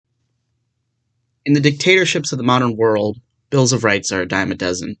In the dictatorships of the modern world, bills of rights are a dime a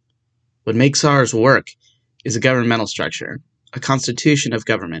dozen. What makes ours work is a governmental structure, a constitution of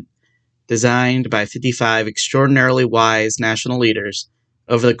government, designed by 55 extraordinarily wise national leaders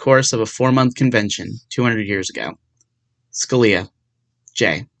over the course of a 4-month convention 200 years ago. Scalia,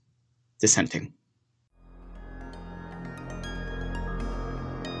 J. Dissenting.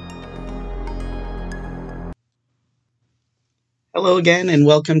 Hello again, and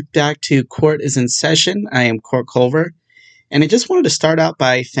welcome back to Court is in Session. I am Court Culver, and I just wanted to start out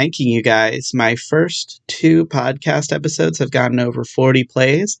by thanking you guys. My first 2 podcast episodes have gotten over 40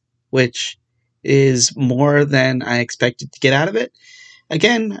 plays, which is more than I expected to get out of it.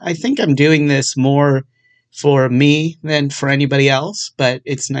 Again, I think I'm doing this more for me than for anybody else, but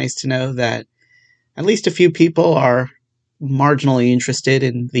it's nice to know that at least a few people are marginally interested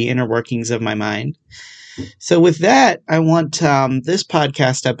in the inner workings of my mind. So with that, I want this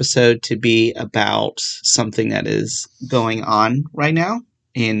podcast episode to be about something that is going on right now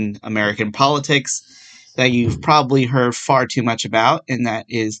in American politics that you've probably heard far too much about, and that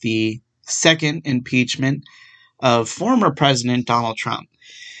is the second impeachment of former President Donald Trump.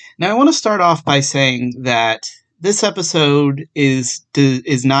 Now, I want to start off by saying that this episode is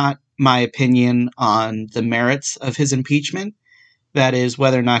not my opinion on the merits of his impeachment. That is,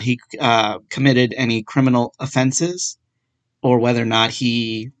 whether or not he committed any criminal offenses or whether or not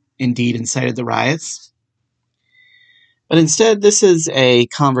he indeed incited the riots. But instead, this is a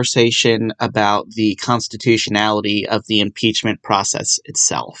conversation about the constitutionality of the impeachment process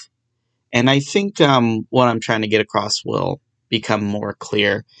itself. And I think what I'm trying to get across will become more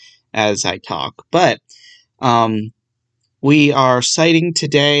clear as I talk. But we are citing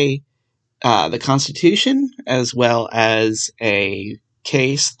today the Constitution, as well as a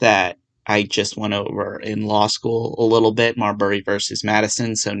case that I just went over in law school a little bit, Marbury versus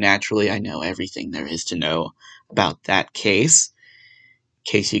Madison, so naturally I know everything there is to know about that case.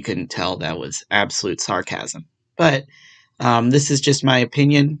 In case you couldn't tell, that was absolute sarcasm. But this is just my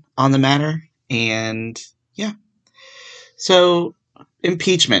opinion on the matter, and yeah. So,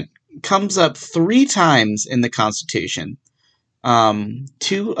 impeachment comes up 3 times in the Constitution.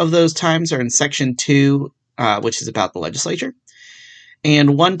 2 of those times are in Section 2, which is about the legislature,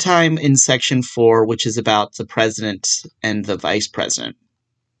 and 1 time in Section 4, which is about the president and the vice president.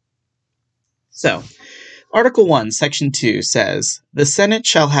 So, Article 1, Section 2 says, "The Senate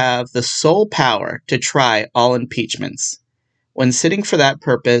shall have the sole power to try all impeachments. When sitting for that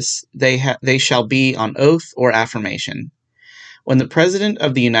purpose, they shall be on oath or affirmation. When the President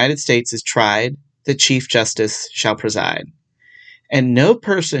of the United States is tried, the Chief Justice shall preside. And no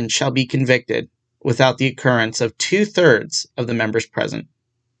person shall be convicted without the occurrence of 2/3 of the members present."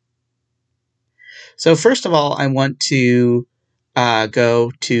 So first of all, I want to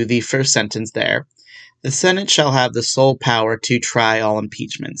go to the first sentence there. The Senate shall have the sole power to try all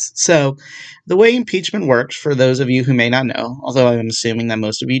impeachments. So the way impeachment works, for those of you who may not know, although I'm assuming that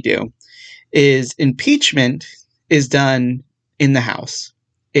most of you do, is impeachment is done in the House.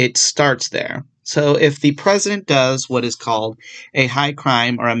 It starts there. So if the president does what is called a high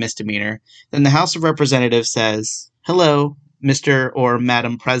crime or a misdemeanor, then the House of Representatives says, "Hello, Mr. or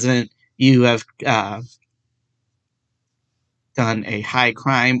Madam President, you have done a high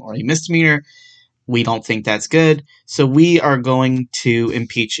crime or a misdemeanor. We don't think that's good, so we are going to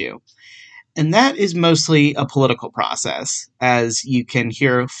impeach you." And that is mostly a political process, as you can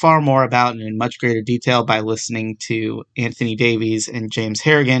hear far more about in much greater detail by listening to Anthony Davies and James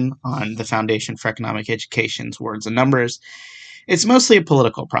Harrigan on the Foundation for Economic Education's Words and Numbers. It's mostly a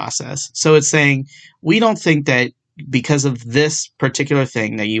political process. So it's saying, we don't think that because of this particular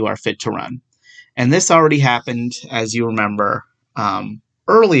thing that you are fit to run. And this already happened, as you remember,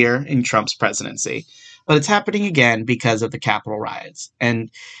 earlier in Trump's presidency. But it's happening again because of the Capitol riots. And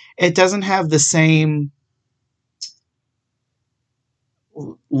it doesn't have the same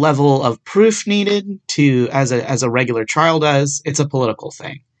level of proof needed as a regular trial does. It's a political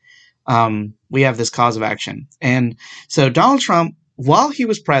thing. We have this cause of action. And so Donald Trump, while he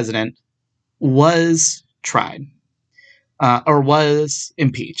was president, was tried or was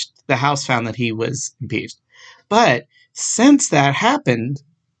impeached. The House found that he was impeached. But since that happened,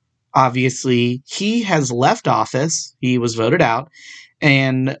 obviously, he has left office. He was voted out,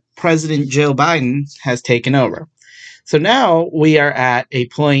 and President Joe Biden has taken over. So now we are at a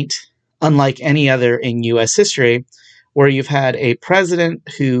point, unlike any other in U.S. history, where you've had a president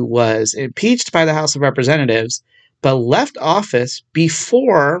who was impeached by the House of Representatives, but left office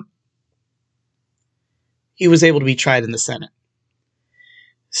before he was able to be tried in the Senate.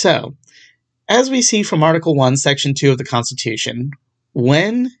 So, as we see from Article 1, Section 2 of the Constitution,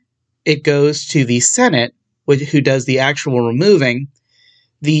 when it goes to the Senate, who does the actual removing.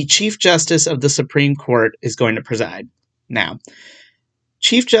 The Chief Justice of the Supreme Court is going to preside. Now,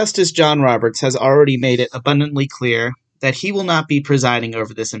 Chief Justice John Roberts has already made it abundantly clear that he will not be presiding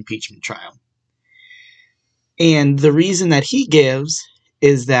over this impeachment trial. And the reason that he gives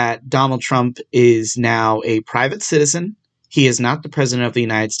is that Donald Trump is now a private citizen. He is not the president of the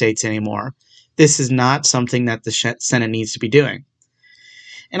United States anymore. This is not something that the Senate needs to be doing.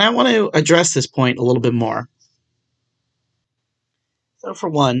 And I want to address this point a little bit more. So, for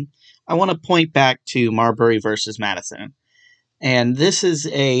one, I want to point back to Marbury versus Madison. And this is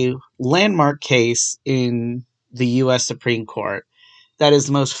a landmark case in the U.S. Supreme Court that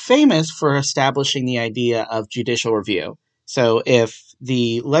is most famous for establishing the idea of judicial review. So if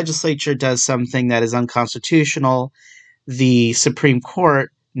the legislature does something that is unconstitutional, the Supreme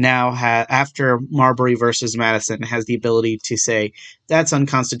Court now, after Marbury versus Madison, has the ability to say that's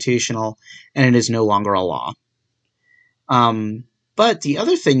unconstitutional and it is no longer a law. But the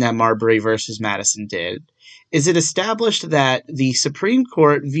other thing that Marbury versus Madison did is it established that the Supreme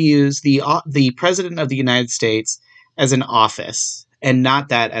Court views the President of the United States as an office and not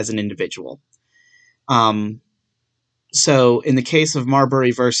that as an individual. So in the case of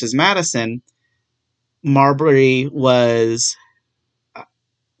Marbury versus Madison, Marbury was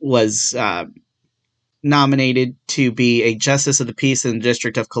nominated to be a Justice of the Peace in the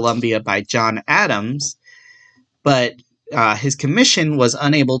District of Columbia by John Adams, but his commission was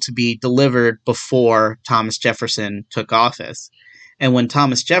unable to be delivered before Thomas Jefferson took office. And when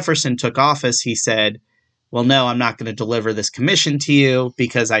Thomas Jefferson took office, he said, well, no, I'm not going to deliver this commission to you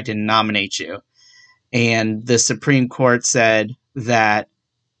because I didn't nominate you. And the Supreme Court said that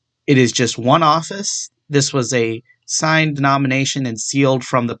it is just one office. This was a signed nomination and sealed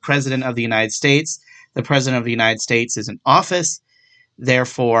from the President of the United States. The President of the United States is an office.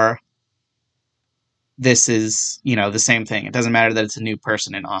 Therefore, this is, the same thing. It doesn't matter that it's a new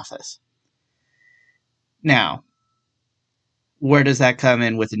person in office. Now, where does that come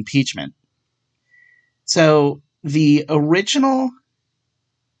in with impeachment? So the original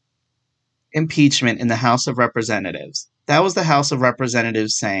impeachment in the House of Representatives, that was the House of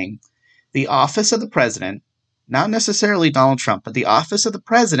Representatives saying the office of the president, not necessarily Donald Trump, but the office of the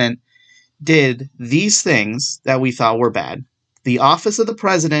president did these things that we thought were bad. The office of the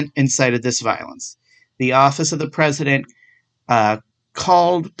president incited this violence. The office of the president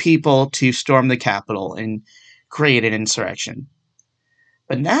called people to storm the Capitol and create an insurrection.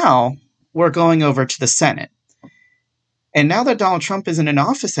 But now we're going over to the Senate. And now that Donald Trump isn't in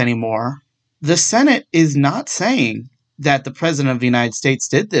office anymore, the Senate is not saying that the President of the United States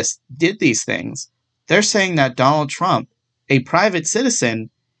did these things. They're saying that Donald Trump, a private citizen,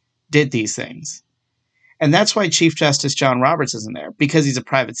 did these things. And that's why Chief Justice John Roberts isn't there, because he's a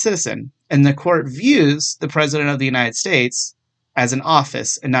private citizen. And the court views the President of the United States as an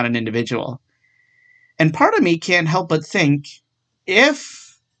office and not an individual. And part of me can't help but think,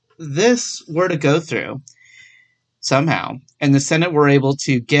 if this were to go through somehow, and the Senate were able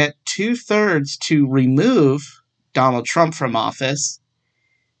to get 2/3 to remove Donald Trump from office,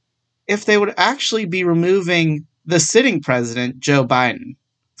 if they would actually be removing the sitting president, Joe Biden,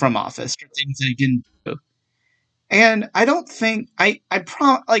 from office for things that he didn't do. And I don't think, I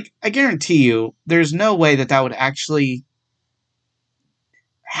guarantee you, there's no way that would actually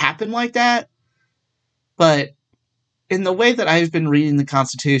happen like that. But in the way that I've been reading the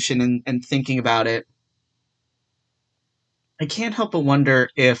Constitution and thinking about it, I can't help but wonder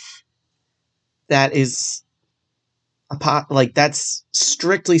if that is that's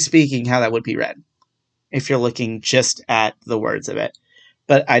strictly speaking how that would be read, if you're looking just at the words of it.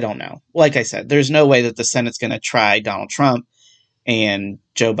 But I don't know. Like I said, there's no way that the Senate's going to try Donald Trump and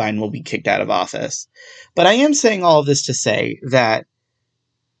Joe Biden will be kicked out of office. But I am saying all of this to say that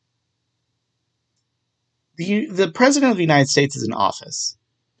the President of the United States is an office.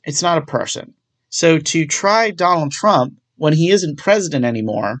 It's not a person. So to try Donald Trump when he isn't president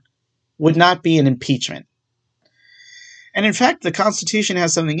anymore would not be an impeachment. And in fact, the Constitution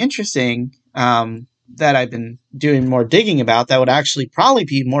has something interesting that I've been doing more digging about that would actually probably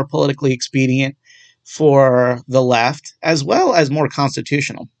be more politically expedient for the left, as well as more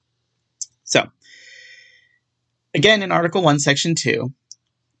constitutional. So, again, in Article 1, Section 2,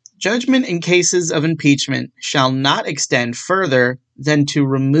 judgment in cases of impeachment shall not extend further than to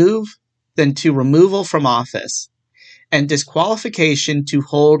removal from office and disqualification to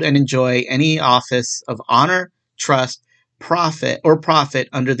hold and enjoy any office of honor, trust, profit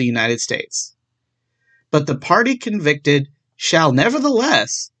under the United States. But the party convicted shall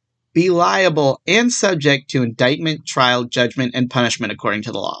nevertheless be liable and subject to indictment, trial, judgment, and punishment according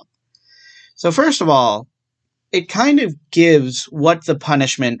to the law. So first of all, it kind of gives what the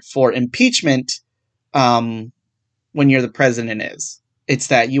punishment for impeachment when you're the president is. It's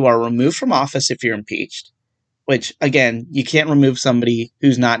that you are removed from office if you're impeached, which, again, you can't remove somebody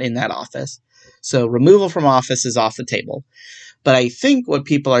who's not in that office. So removal from office is off the table. But I think what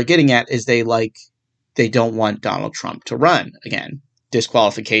people are getting at is they don't want Donald Trump to run again.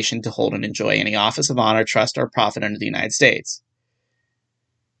 Disqualification to hold and enjoy any office of honor, trust, or profit under the United States.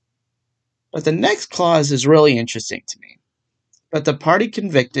 But the next clause is really interesting to me. But the party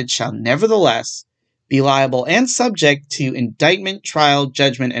convicted shall nevertheless be liable and subject to indictment, trial,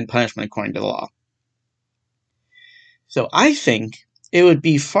 judgment, and punishment according to the law. So I think it would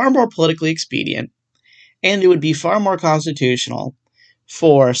be far more politically expedient, and it would be far more constitutional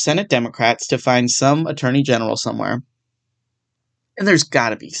for Senate Democrats to find some attorney general somewhere, and there's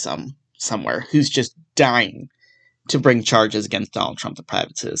got to be some somewhere who's just dying to bring charges against Donald Trump, the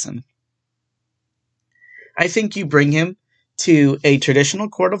private citizen. I think you bring him to a traditional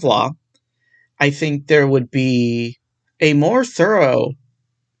court of law. I think there would be a more thorough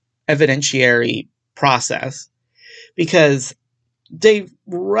evidentiary process because they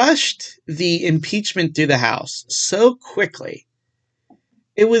rushed the impeachment through the House so quickly.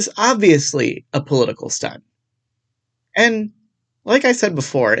 It was obviously a political stunt. And like I said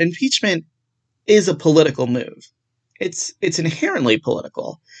before, impeachment is a political move. It's inherently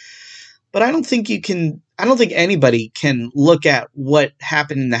political. But I don't think anybody can look at what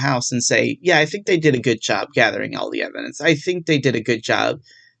happened in the House and say, yeah, I think they did a good job gathering all the evidence. I think they did a good job.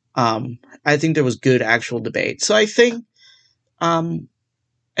 I think there was good actual debate. So I think an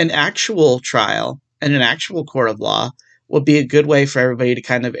actual trial and an actual court of law would be a good way for everybody to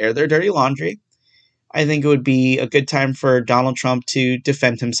kind of air their dirty laundry. I think it would be a good time for Donald Trump to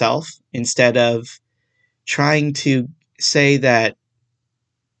defend himself instead of trying to say that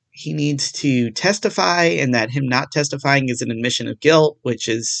he needs to testify and that him not testifying is an admission of guilt, which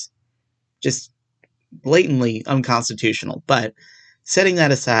is just blatantly unconstitutional. But setting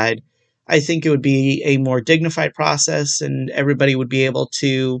that aside, I think it would be a more dignified process and everybody would be able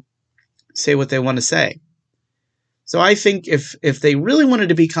to say what they want to say. So I think if they really wanted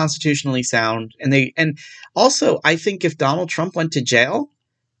to be constitutionally sound, and also I think if Donald Trump went to jail,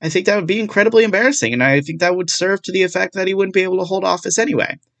 I think that would be incredibly embarrassing, and I think that would serve to the effect that he wouldn't be able to hold office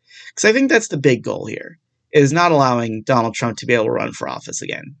anyway. Because I think that's the big goal here, is not allowing Donald Trump to be able to run for office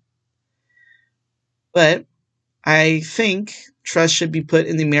again. But I think trust should be put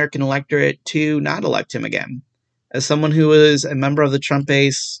in the American electorate to not elect him again. As someone who was a member of the Trump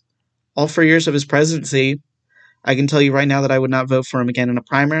base all 4 years of his presidency, I can tell you right now that I would not vote for him again in a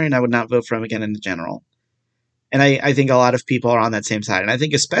primary, and I would not vote for him again in the general. And I think a lot of people are on that same side. And I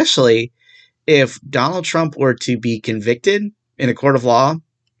think especially if Donald Trump were to be convicted in a court of law,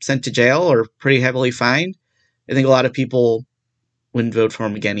 sent to jail, or pretty heavily fined, I think a lot of people wouldn't vote for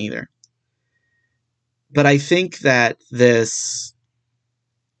him again either. But I think that this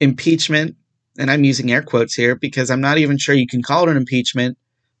impeachment, and I'm using air quotes here because I'm not even sure you can call it an impeachment.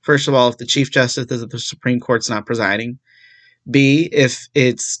 First of all, if the Chief Justice of the Supreme Court's not presiding. B, if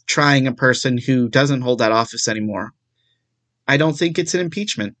it's trying a person who doesn't hold that office anymore. I don't think it's an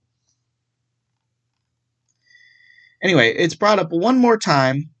impeachment. Anyway, it's brought up one more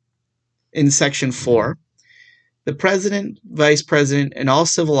time in Section 4. The President, Vice President, and all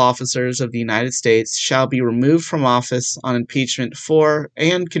civil officers of the United States shall be removed from office on impeachment for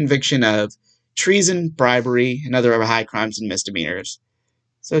and conviction of treason, bribery, and other high crimes and misdemeanors.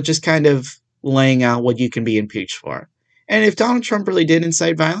 So just kind of laying out what you can be impeached for. And if Donald Trump really did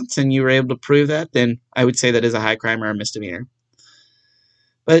incite violence and you were able to prove that, then I would say that is a high crime or a misdemeanor.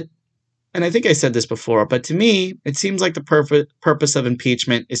 But, and I think I said this before, but to me, it seems like the purpose of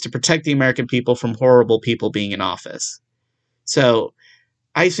impeachment is to protect the American people from horrible people being in office. So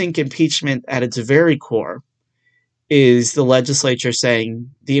I think impeachment at its very core is the legislature saying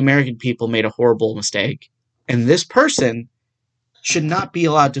the American people made a horrible mistake, and this person should not be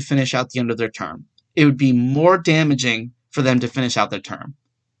allowed to finish out the end of their term. It would be more damaging for them to finish out their term.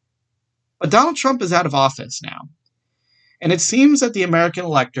 But Donald Trump is out of office now. And it seems that the American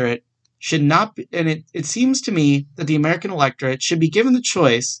electorate should not be, and it seems to me that the American electorate should be given the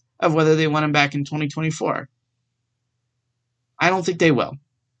choice of whether they want him back in 2024. I don't think they will.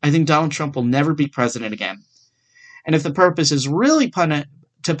 I think Donald Trump will never be president again. And if the purpose is really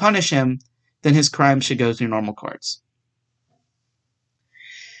to punish him, then his crimes should go through normal courts.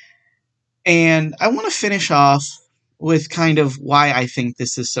 And I want to finish off with kind of why I think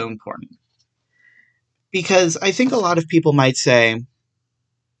this is so important. Because I think a lot of people might say,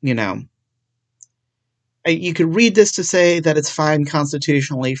 you know, You could read this to say that it's fine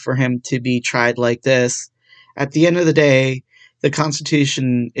constitutionally for him to be tried like this. At the end of the day, the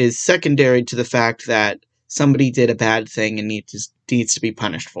Constitution is secondary to the fact that somebody did a bad thing and needs to be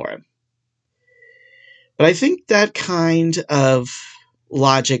punished for it. But I think that kind of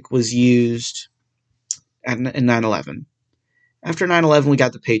logic was used in 9/11. After 9/11, we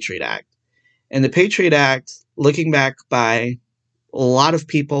got the Patriot Act. And the Patriot Act, looking back by a lot of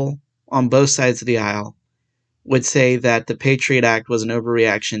people on both sides of the aisle, would say that the Patriot Act was an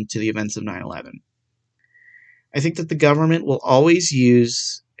overreaction to the events of 9/11. I think that the government will always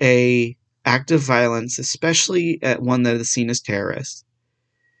use a act of violence, especially at one that is seen as terrorist,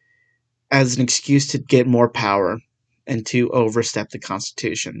 as an excuse to get more power and to overstep the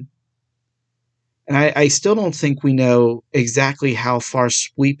Constitution. And I still don't think we know exactly how far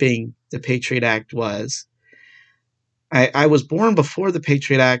sweeping the Patriot Act was. I was born before the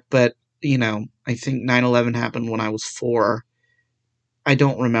Patriot Act, but, I think 9/11 happened when I was 4. I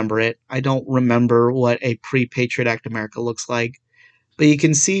don't remember it. I don't remember what a pre-Patriot Act America looks like. But you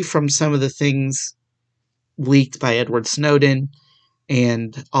can see from some of the things leaked by Edward Snowden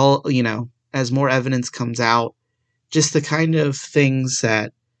and all, as more evidence comes out, just the kind of things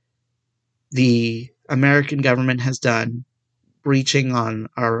that the American government has done, breaching on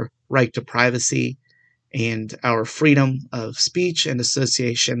our right to privacy and our freedom of speech and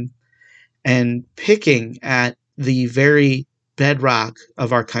association, and picking at the very bedrock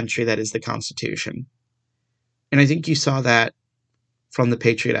of our country that is the Constitution. And I think you saw that from the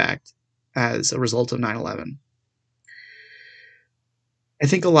Patriot Act as a result of 9/11. I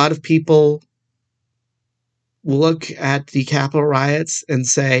think a lot of people look at the Capitol riots and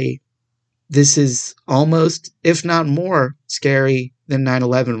say, this is almost, if not more, scary than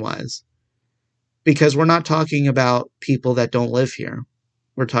 9/11 was. Because we're not talking about people that don't live here.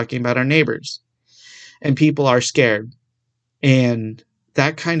 We're talking about our neighbors. And people are scared. And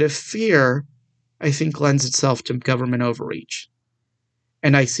that kind of fear, I think, lends itself to government overreach.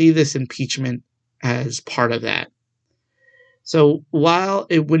 And I see this impeachment as part of that. So while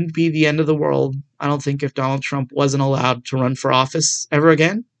it wouldn't be the end of the world, I don't think if Donald Trump wasn't allowed to run for office ever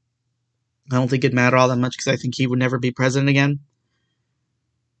again, I don't think it'd matter all that much because I think he would never be president again.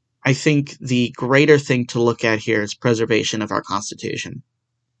 I think the greater thing to look at here is preservation of our Constitution.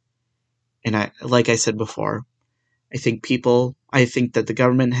 And like I said before, I think that the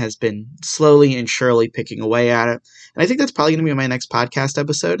government has been slowly and surely picking away at it. And I think that's probably going to be my next podcast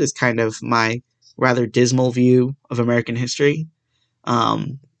episode, is kind of my rather dismal view of American history,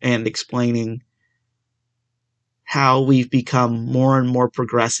 and explaining how we've become more and more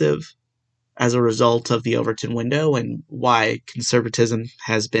progressive as a result of the Overton window and why conservatism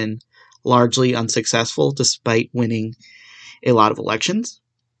has been largely unsuccessful despite winning a lot of elections.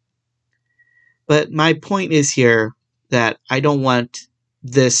 But my point is here that I don't want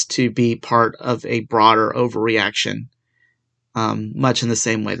this to be part of a broader overreaction, much in the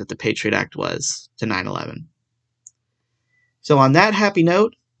same way that the Patriot Act was to 9/11. So on that happy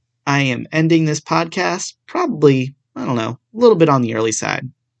note, I am ending this podcast, probably, I don't know, a little bit on the early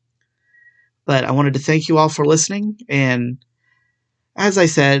side. But I wanted to thank you all for listening, and as I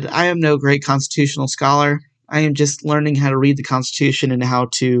said, I am no great constitutional scholar. I am just learning how to read the Constitution and how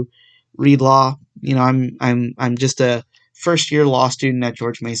to read law. I'm just a first-year law student at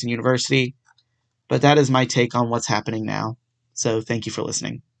George Mason University, but that is my take on what's happening now. So thank you for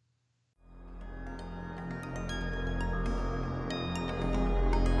listening.